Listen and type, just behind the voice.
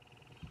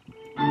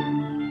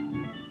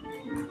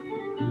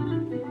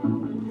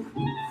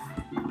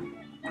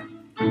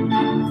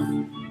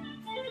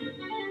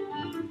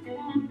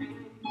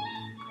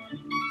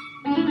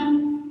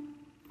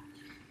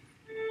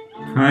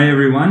Hi,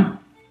 everyone.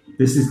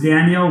 This is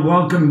Daniel.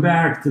 Welcome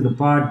back to the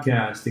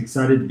podcast.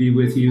 Excited to be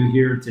with you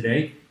here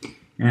today.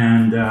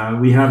 And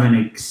we have an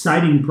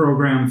exciting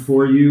program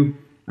for you.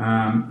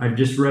 I've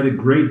just read a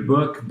great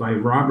book by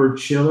Robert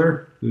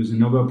Shiller, who's a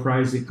Nobel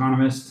Prize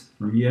economist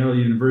from Yale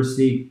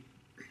University,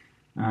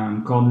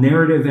 called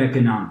Narrative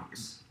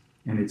Economics.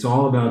 And it's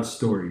all about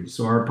stories.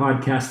 So our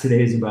podcast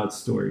today is about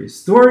stories.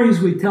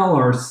 Stories we tell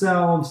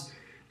ourselves,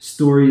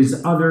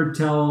 stories others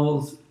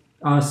tell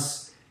us.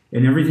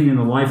 And everything in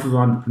the life of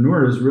an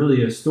entrepreneur is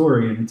really a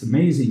story, and it's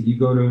amazing. You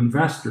go to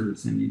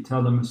investors and you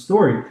tell them a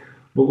story.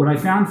 But what I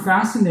found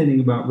fascinating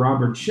about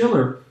Robert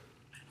Shiller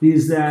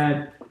is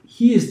that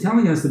he is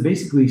telling us that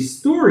basically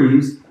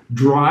stories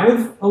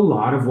drive a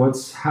lot of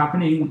what's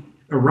happening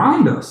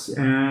around us.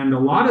 And a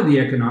lot of the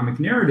economic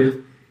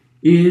narrative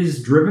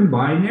is driven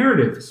by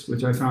narratives,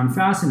 which I found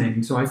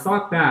fascinating. So I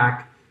thought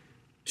back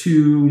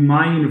to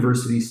my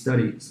university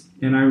studies.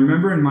 And I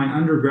remember in my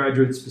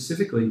undergraduate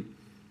specifically,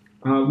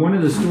 one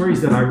of the stories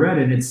that I read,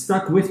 and it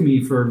stuck with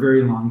me for a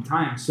very long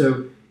time.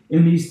 So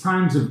in these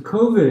times of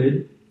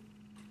COVID,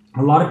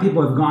 a lot of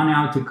people have gone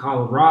out to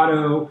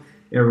Colorado,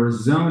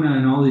 Arizona,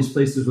 and all these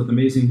places with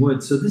amazing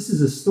woods. So this is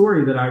a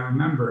story that I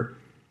remember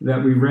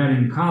that we read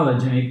in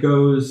college, and it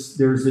goes,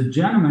 there's a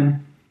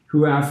gentleman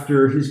who,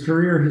 after his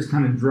career has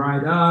kind of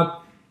dried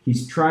up,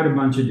 he's tried a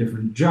bunch of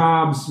different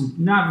jobs,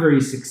 not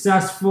very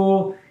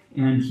successful,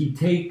 and he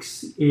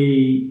takes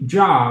a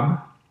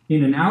job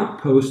in an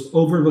outpost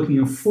overlooking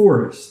a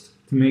forest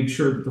to make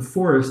sure that the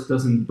forest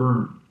doesn't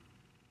burn.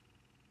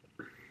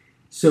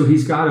 So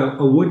he's got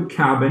a wood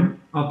cabin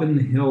up in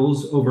the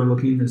hills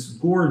overlooking this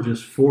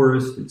gorgeous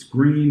forest. It's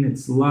green,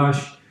 it's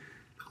lush,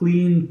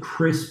 clean,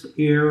 crisp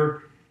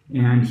air,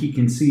 and he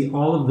can see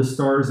all of the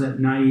stars at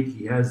night.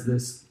 He has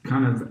this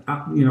kind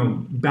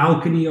of,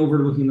 balcony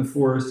overlooking the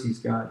forest. He's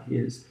got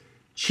his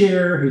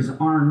chair, his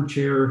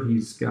armchair.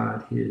 He's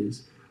got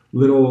his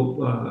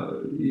little,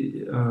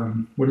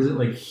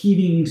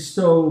 heating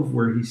stove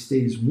where he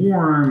stays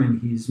warm,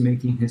 and he's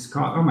making his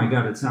coffee. Oh my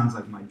God, it sounds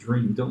like my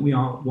dream. Don't we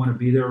all want to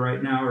be there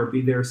right now, or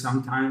be there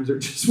sometimes, or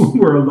just when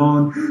we're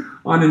alone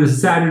on a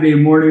Saturday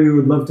morning? We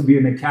would love to be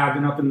in a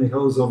cabin up in the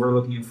hills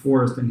overlooking a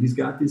forest, and he's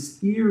got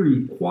this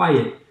eerie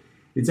quiet.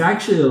 It's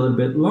actually a little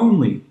bit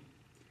lonely.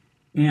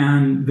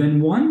 And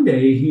then one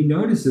day he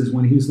notices,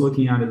 when he's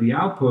looking out of the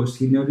outpost,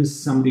 he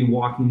noticed somebody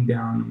walking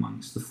down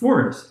amongst the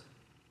forest.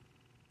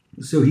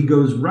 So he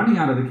goes running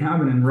out of the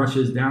cabin and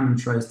rushes down and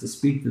tries to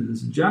speak to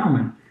this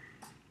gentleman,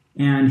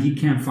 and he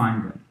can't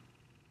find him.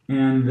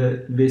 And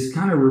this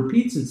kind of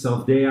repeats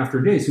itself day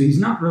after day. So he's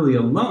not really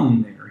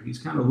alone there. He's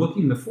kind of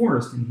looking the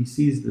forest, and he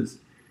sees this,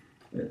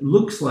 it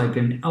looks like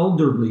an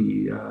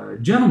elderly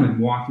gentleman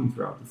walking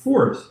throughout the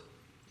forest.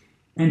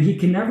 And he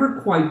can never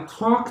quite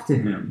talk to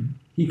him.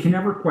 He can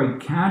never quite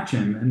catch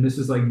him. And this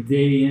is like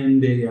day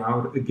in, day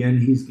out.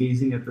 Again, he's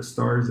gazing at the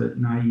stars at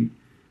night,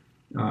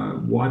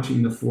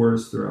 watching the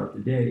forest throughout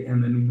the day.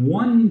 And then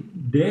one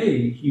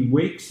day he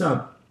wakes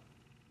up,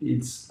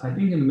 it's I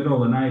think in the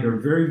middle of the night or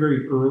very,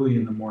 very early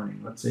in the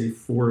morning, let's say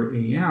 4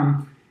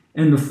 a.m.,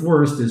 and the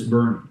forest is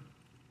burning.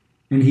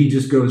 And he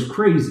just goes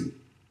crazy.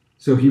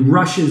 So he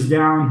rushes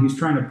down, he's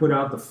trying to put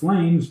out the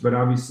flames, but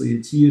obviously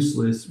it's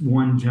useless,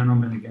 one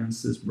gentleman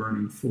against this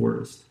burning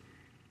forest.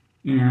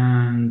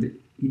 And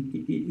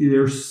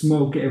there's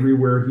smoke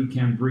everywhere. He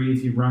can't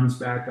breathe. He runs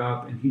back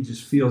up, and he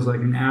just feels like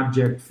an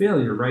abject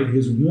failure, right?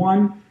 His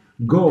one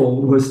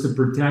goal was to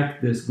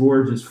protect this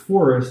gorgeous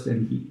forest,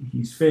 and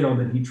he's failed,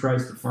 and he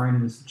tries to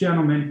find this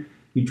gentleman.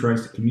 He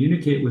tries to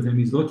communicate with him.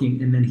 He's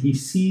looking, and then he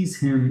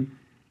sees him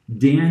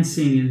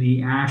dancing in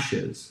the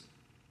ashes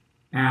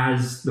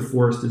as the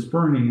forest is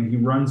burning, and he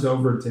runs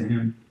over to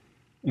him,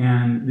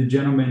 and the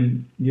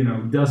gentleman,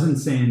 doesn't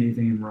say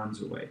anything and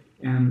runs away.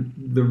 And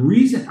the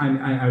reason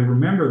I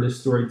remember this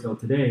story till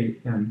today,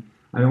 and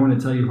I don't want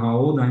to tell you how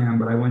old I am,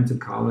 but I went to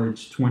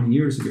college 20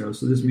 years ago.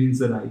 So this means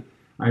that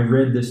I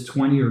read this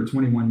 20 or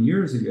 21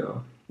 years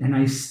ago, and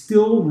I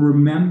still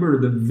remember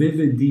the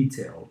vivid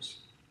details.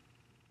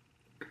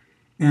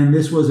 And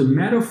this was a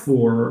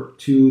metaphor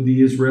to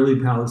the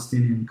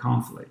Israeli-Palestinian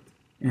conflict.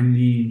 And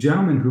the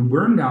gentleman who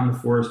burned down the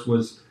forest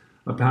was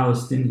a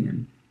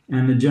Palestinian.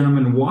 And the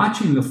gentleman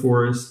watching the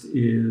forest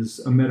is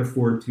a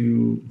metaphor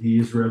to the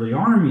Israeli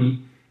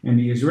army and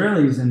the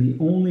Israelis, and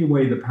the only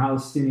way the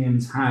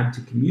Palestinians had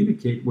to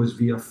communicate was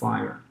via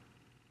fire.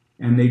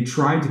 And they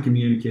tried to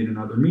communicate in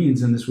other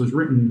means, and this was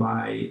written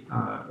by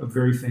a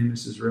very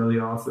famous Israeli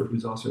author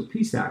who's also a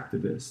peace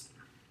activist.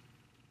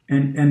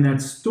 And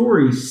that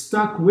story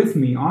stuck with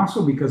me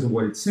also because of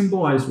what it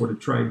symbolized, what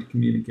it tried to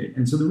communicate.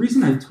 And so the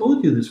reason I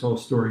told you this whole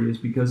story is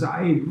because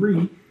I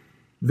agree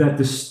that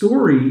the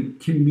story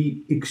can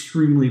be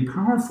extremely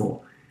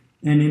powerful.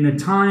 And in a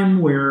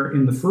time where,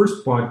 in the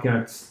first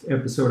podcast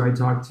episode, I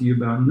talked to you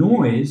about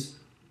noise,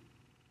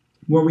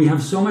 where we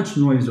have so much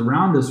noise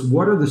around us,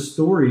 what are the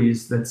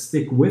stories that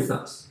stick with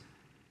us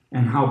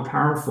and how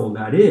powerful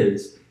that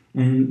is?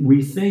 And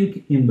we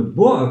think in the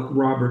book,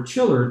 Robert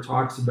Shiller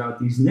talks about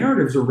these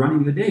narratives are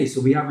running the day.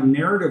 So we have a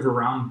narrative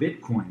around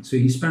Bitcoin. So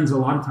he spends a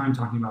lot of time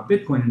talking about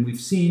Bitcoin. And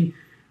we've seen,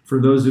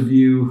 for those of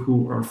you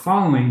who are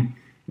following,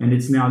 and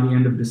it's now the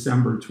end of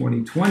December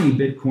 2020,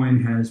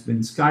 Bitcoin has been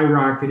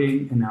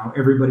skyrocketing. And now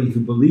everybody who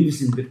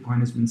believes in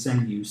Bitcoin has been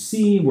saying, you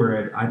see, we're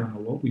at, I don't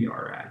know what we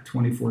are at,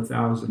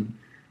 24,000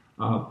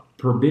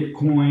 per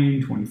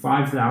Bitcoin,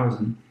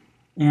 25,000.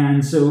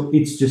 And so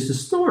it's just a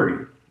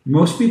story.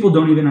 Most people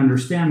don't even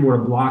understand what a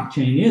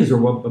blockchain is or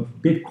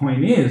what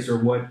Bitcoin is or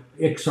what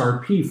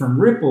XRP from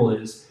Ripple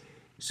is.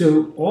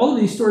 So all of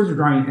these stories are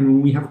driving. And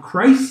when we have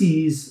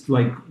crises,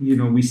 like,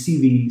 we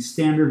see the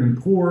Standard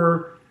 &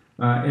 Poor,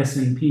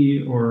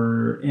 S&P,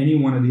 or any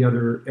one of the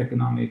other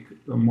economic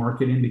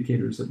market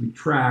indicators that we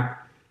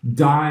track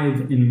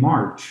dive in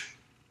March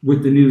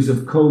with the news of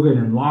COVID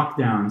and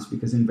lockdowns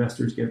because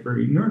investors get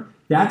very nervous.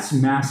 That's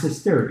mass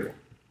hysteria.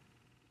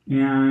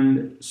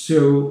 And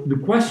so the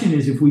question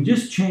is, if we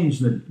just change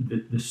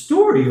the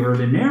story or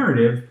the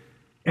narrative,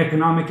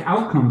 economic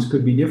outcomes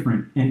could be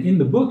different. And in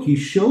the book, he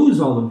shows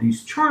all of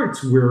these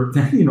charts where,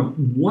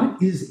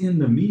 what is in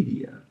the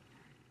media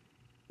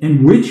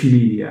and which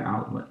media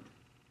outlet.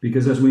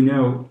 Because as we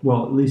know,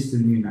 well, at least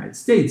in the United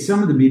States,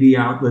 some of the media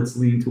outlets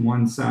lean to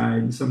one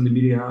side, some of the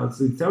media outlets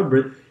lean to the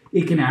other, but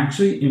it can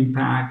actually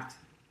impact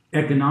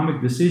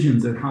economic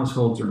decisions that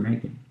households are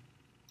making.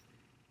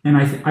 And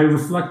I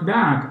reflect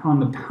back on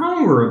the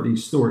power of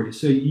these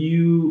stories. So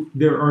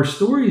there are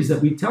stories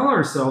that we tell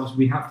ourselves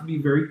we have to be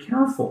very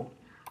careful.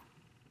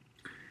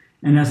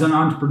 And as an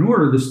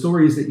entrepreneur, the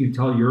stories that you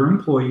tell your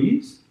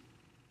employees,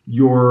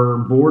 your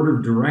board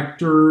of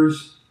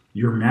directors,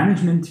 your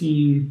management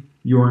team,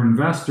 your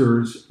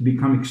investors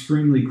become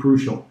extremely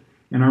crucial.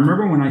 And I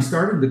remember when I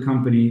started the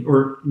company,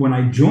 or when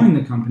I joined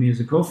the company as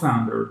a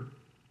co-founder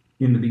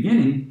in the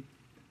beginning,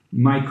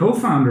 my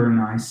co-founder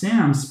and I,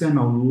 Sam, spent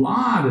a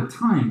lot of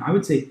time, I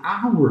would say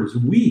hours,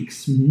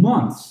 weeks,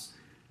 months,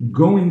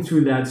 going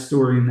through that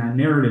story and that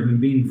narrative and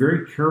being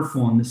very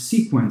careful in the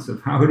sequence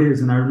of how it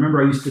is. And I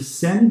remember I used to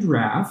send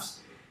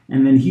drafts,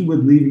 and then he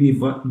would leave me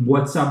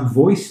WhatsApp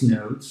voice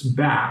notes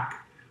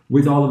back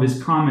with all of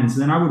his comments.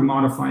 And then I would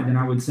modify, then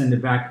I would send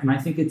it back. And I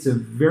think it's a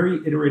very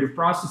iterative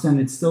process, and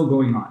it's still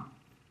going on.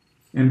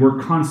 And we're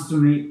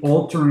constantly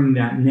altering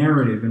that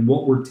narrative and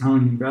what we're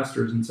telling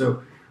investors. And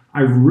so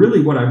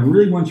what I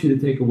really want you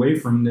to take away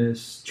from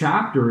this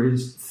chapter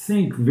is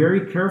think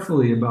very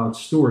carefully about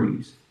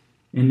stories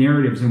and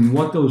narratives and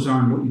what those are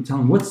and what you tell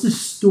them. What's the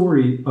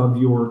story of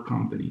your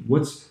company?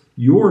 What's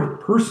your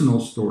personal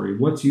story?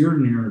 What's your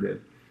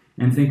narrative?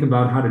 And think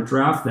about how to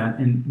draft that.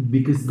 And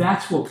because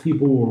that's what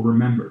people will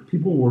remember.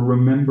 People will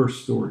remember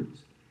stories.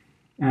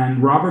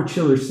 And Robert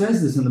Shiller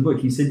says this in the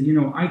book. He said,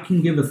 I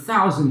can give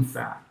 1,000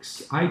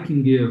 facts. I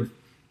can give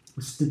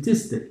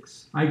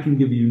statistics. I can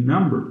give you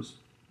numbers.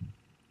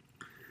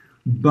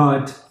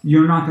 But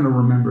you're not going to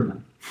remember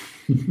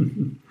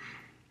them.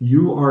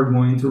 You are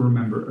going to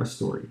remember a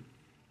story.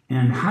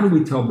 And how do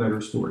we tell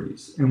better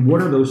stories? And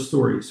what are those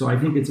stories? So I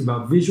think it's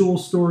about visual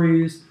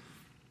stories.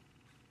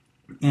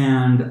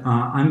 And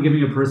I'm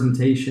giving a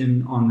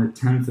presentation on the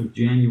 10th of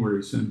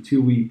January, so in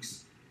 2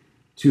 weeks,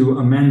 to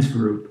a men's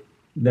group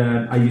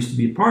that I used to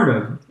be a part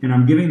of. And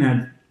I'm giving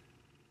that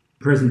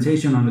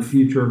presentation on the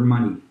future of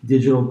money,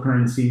 digital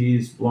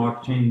currencies,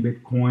 blockchain,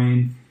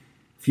 Bitcoin,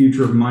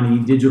 future of money,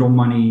 digital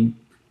money,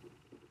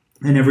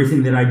 and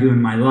everything that I do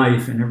in my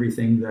life and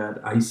everything that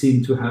I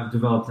seem to have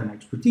developed an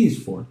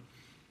expertise for.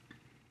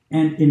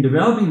 And in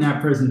developing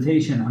that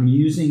presentation, I'm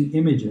using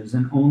images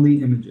and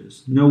only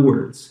images, no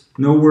words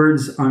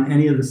on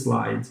any of the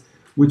slides,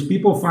 which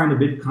people find a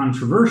bit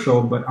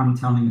controversial, but I'm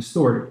telling a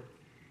story.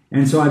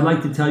 And so I'd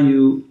like to tell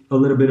you a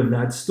little bit of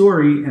that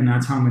story, and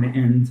that's how I'm going to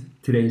end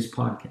today's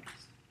podcast.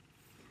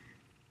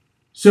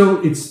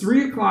 So it's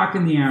 3:00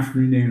 in the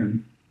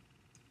afternoon,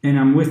 and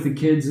I'm with the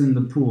kids in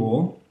the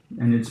pool,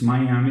 and it's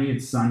Miami,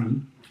 it's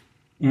sunny,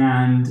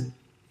 and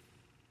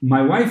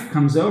my wife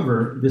comes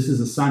over, this is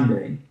a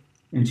Sunday,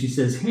 and she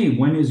says, hey,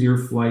 when is your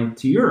flight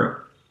to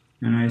Europe?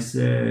 And I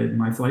said,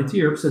 my flight to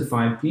Europe's at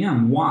 5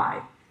 p.m.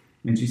 Why?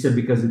 And she said,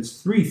 because it's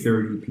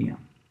 3:30 p.m.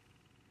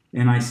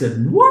 And I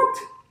said, what?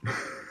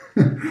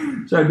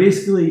 So I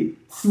basically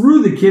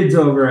threw the kids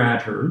over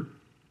at her,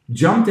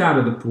 jumped out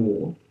of the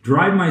pool,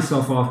 dried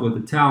myself off with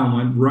a towel, and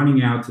went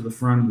running out to the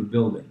front of the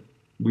building.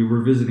 We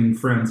were visiting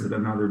friends at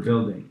another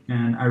building,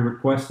 and I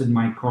requested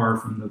my car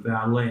from the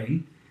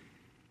valet.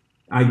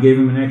 I gave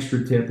him an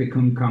extra tip. It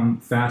couldn't come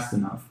fast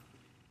enough.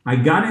 I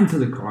got into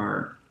the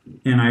car,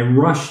 and I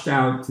rushed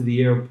out to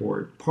the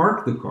airport,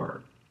 parked the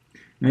car.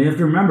 Now, you have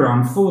to remember,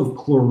 I'm full of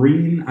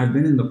chlorine. I've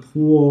been in the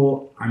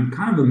pool. I'm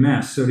kind of a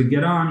mess. So to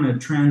get on a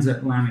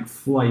transatlantic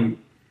flight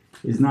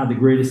is not the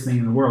greatest thing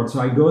in the world. So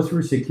I go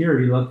through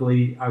security.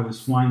 Luckily, I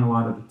was flying a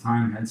lot at the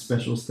time, had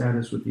special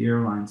status with the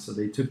airline, so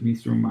they took me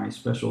through my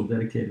special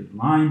dedicated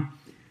line.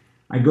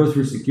 I go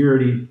through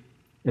security.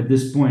 At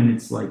this point,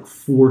 it's like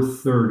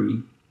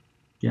 4:30.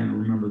 Again,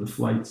 remember the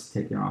flight's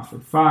taking off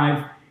at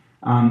 5.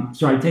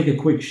 So I take a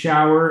quick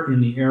shower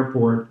in the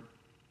airport,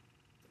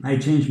 I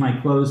change my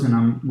clothes and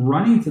I'm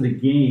running to the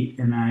gate,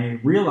 and I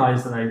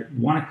realize that I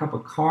want a cup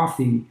of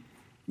coffee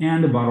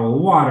and a bottle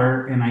of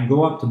water, and I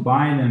go up to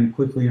buy them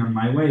quickly on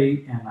my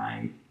way, and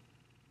I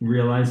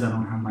realize I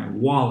don't have my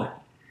wallet.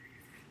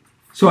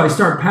 So I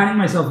start patting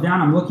myself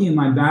down. I'm looking in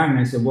my bag, and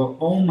I said, well,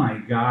 oh my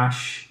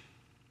gosh,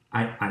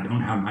 I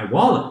don't have my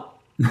wallet.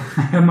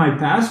 I have my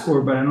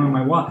passport, but I don't have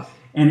my wallet.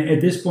 And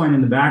at this point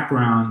in the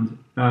background,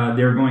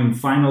 they're going,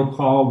 final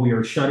call. We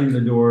are shutting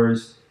the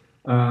doors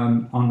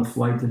on the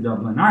flight to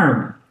Dublin,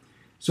 Ireland.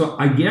 So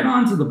I get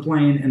onto the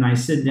plane and I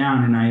sit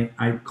down and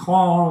I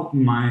call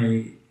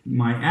my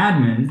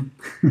admin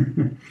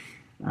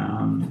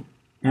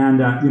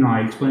I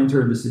explained to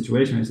her the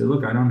situation. I said,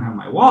 look, I don't have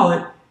my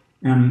wallet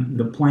and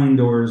the plane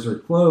doors are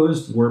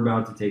closed. We're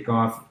about to take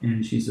off.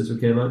 And she says,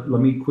 okay, let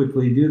me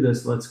quickly do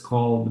this. Let's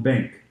call the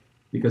bank,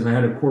 because I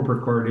had a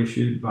corporate card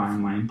issued by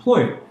my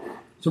employer.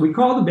 So we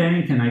call the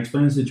bank and I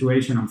explain the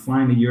situation. I'm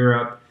flying to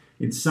Europe.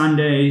 It's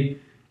Sunday.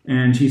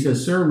 And she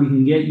says, sir, we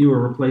can get you a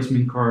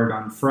replacement card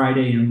on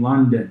Friday in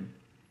London,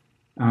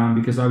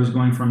 because I was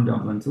going from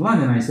Dublin to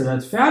London. I said,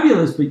 that's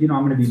fabulous, but I'm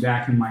going to be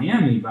back in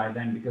Miami by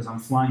then because I'm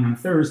flying on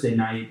Thursday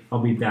night. I'll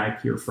be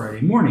back here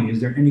Friday morning.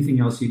 Is there anything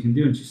else you can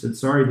do? And she said,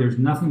 sorry, there's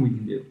nothing we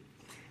can do.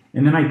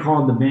 And then I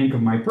called the bank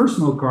of my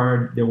personal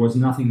card. There was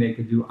nothing they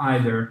could do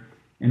either,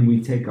 and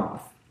we take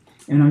off.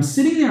 And I'm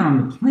sitting there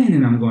on the plane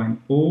and I'm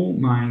going, oh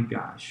my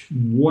gosh,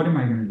 what am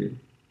I going to do?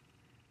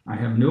 I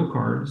have no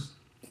cards.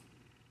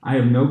 I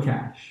have no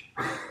cash.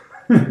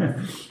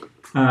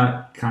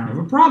 Kind of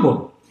a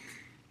problem.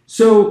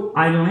 So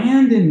I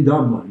land in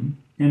Dublin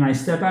and I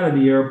step out of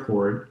the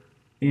airport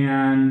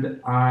and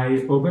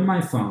I open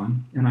my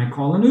phone and I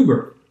call an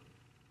Uber.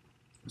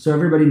 So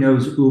everybody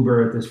knows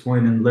Uber at this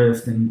point, and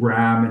Lyft and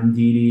Grab and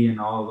Didi and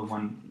all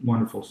the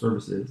wonderful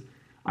services.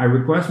 I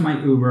request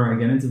my Uber, I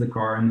get into the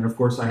car, and then of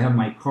course I have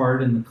my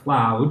card in the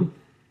cloud,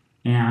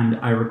 and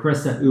I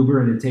request that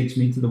Uber, and it takes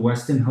me to the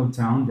Westin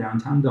Hotel in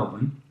downtown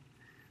Dublin.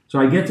 So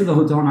I get to the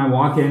hotel and I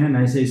walk in and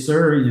I say,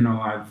 sir,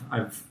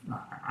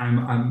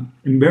 I'm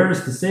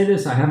embarrassed to say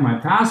this. I have my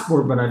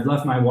passport, but I've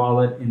left my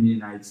wallet in the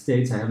United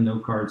States. I have no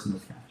cards, no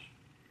cash.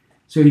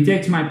 So he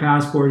takes my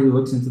passport. He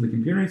looks into the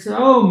computer and he says,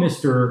 oh,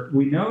 mister,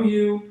 we know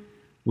you.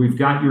 We've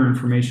got your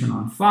information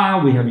on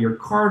file. We have your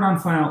card on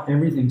file.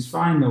 Everything's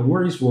fine. No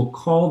worries. We'll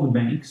call the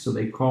bank. So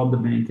they called the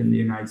bank in the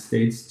United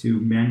States to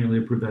manually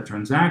approve that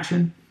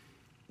transaction.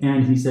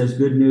 And he says,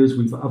 good news,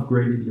 we've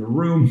upgraded your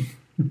room.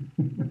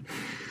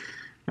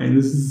 And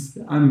this is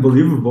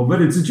unbelievable,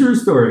 but it's a true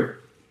story.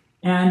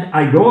 And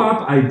I go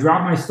up, I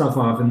drop my stuff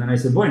off, and then I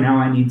said, boy, now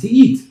I need to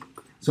eat.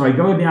 So I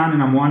go down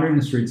and I'm wandering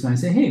the streets and I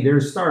say, hey,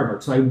 there's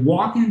Starbucks. So I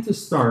walk into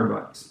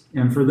Starbucks.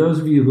 And for those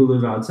of you who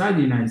live outside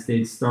the United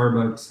States,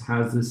 Starbucks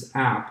has this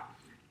app,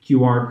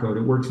 QR code.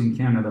 It works in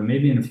Canada,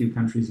 maybe in a few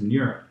countries in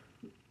Europe.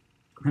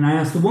 And I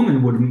asked the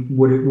woman,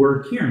 would it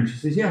work here? And she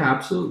says, yeah,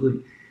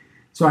 absolutely.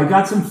 So I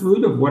got some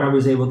food of what I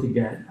was able to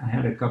get. I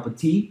had a cup of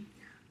tea.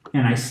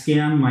 And I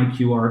scan my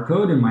QR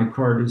code, and my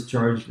card is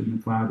charged in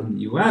the cloud in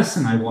the US,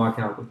 and I walk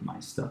out with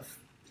my stuff.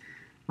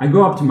 I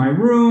go up to my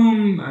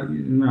room,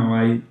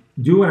 I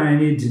do what I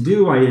need to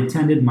do. I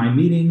attended my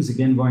meetings,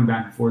 again, going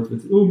back and forth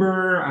with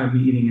Uber. I'm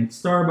eating at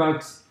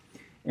Starbucks.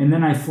 And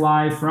then I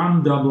fly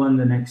from Dublin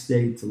the next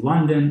day to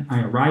London.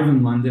 I arrive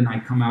in London. I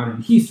come out in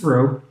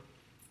Heathrow,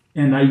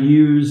 and I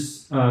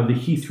use the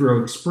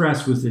Heathrow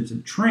Express, which is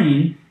a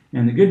train.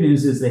 And the good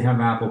news is they have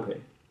Apple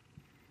Pay.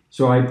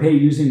 So I pay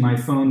using my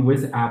phone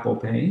with Apple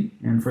Pay.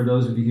 And for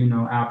those of you who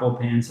know Apple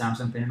Pay and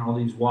Samsung Pay and all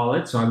these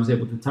wallets, so I was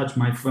able to touch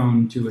my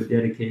phone to a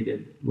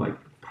dedicated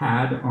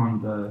pad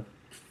on the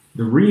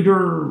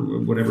reader,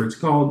 whatever it's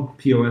called,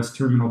 POS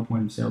terminal,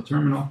 point of sale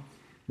terminal.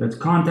 That's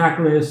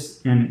contactless,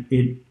 and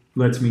it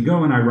lets me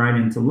go, and I ride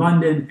into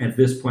London. At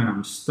this point,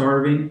 I'm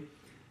starving.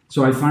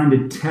 So I find a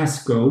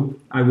Tesco.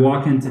 I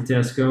walk into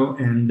Tesco,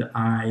 and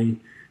I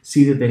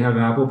see that they have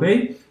Apple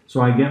Pay. So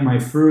I get my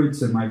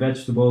fruits and my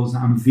vegetables.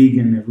 I'm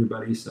vegan,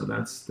 everybody, so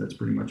that's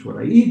pretty much what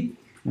I eat.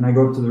 And I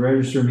go up to the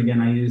register, and again,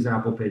 I use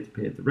Apple Pay to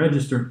pay at the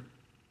register.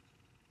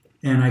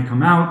 And I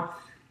come out,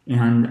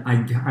 and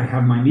I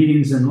have my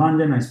meetings in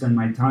London. I spend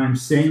my time,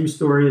 same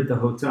story at the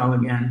hotel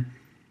again.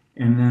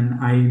 And then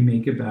I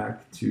make it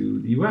back to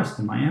the U.S.,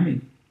 to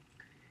Miami.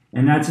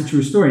 And that's a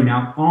true story.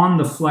 Now, on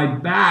the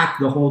flight back,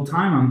 the whole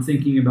time I'm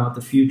thinking about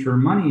the future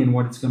money and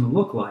what it's going to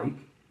look like.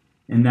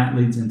 And that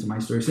leads into my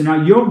story. So now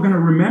you're going to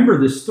remember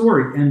this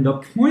story. And the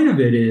point of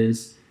it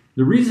is,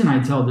 the reason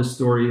I tell this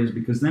story is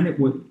because then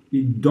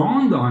it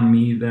dawned on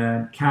me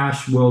that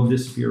cash will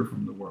disappear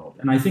from the world.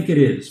 And I think it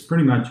is,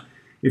 pretty much.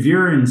 If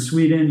you're in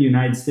Sweden,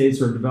 United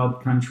States, or a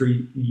developed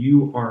country,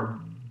 you are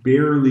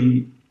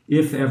barely,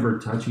 if ever,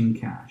 touching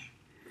cash.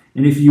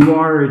 And if you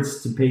are,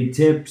 it's to pay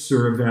tips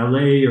or a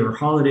valet or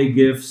holiday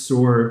gifts,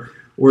 or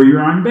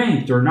you're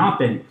unbanked or not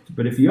banked.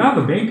 But if you have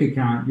a bank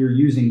account, you're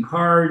using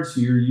cards,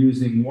 you're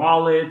using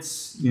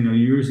wallets, you're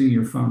using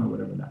your phone or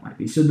whatever that might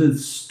be. So the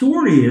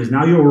story is,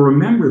 now you'll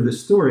remember the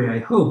story, I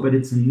hope, but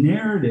it's a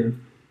narrative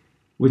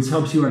which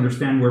helps you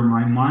understand where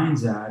my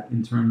mind's at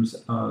in terms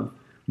of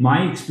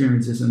my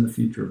experiences and the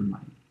future of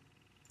money.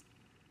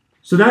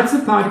 So that's the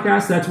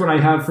podcast. That's what I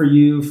have for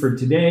you for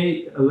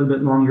today. A little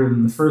bit longer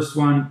than the first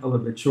one, a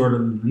little bit shorter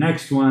than the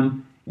next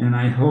one. And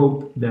I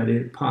hope that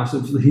it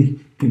possibly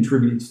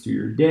contributes to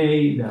your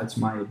day. That's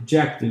my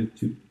objective,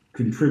 to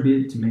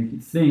contribute, to make you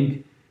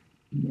think.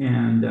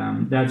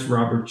 And that's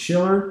Robert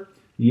Shiller,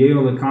 the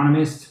Yale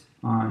economist,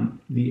 on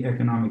the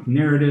economic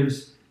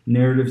narratives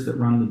that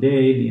run the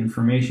day, the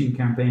information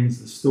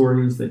campaigns, the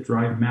stories that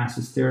drive mass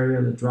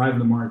hysteria, that drive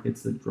the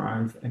markets, that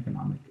drive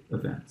economic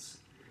events.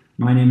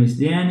 My name is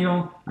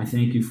Daniel. I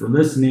thank you for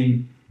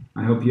listening.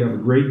 I hope you have a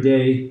great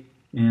day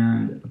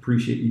and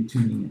appreciate you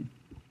tuning in.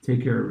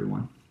 Take care,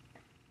 everyone.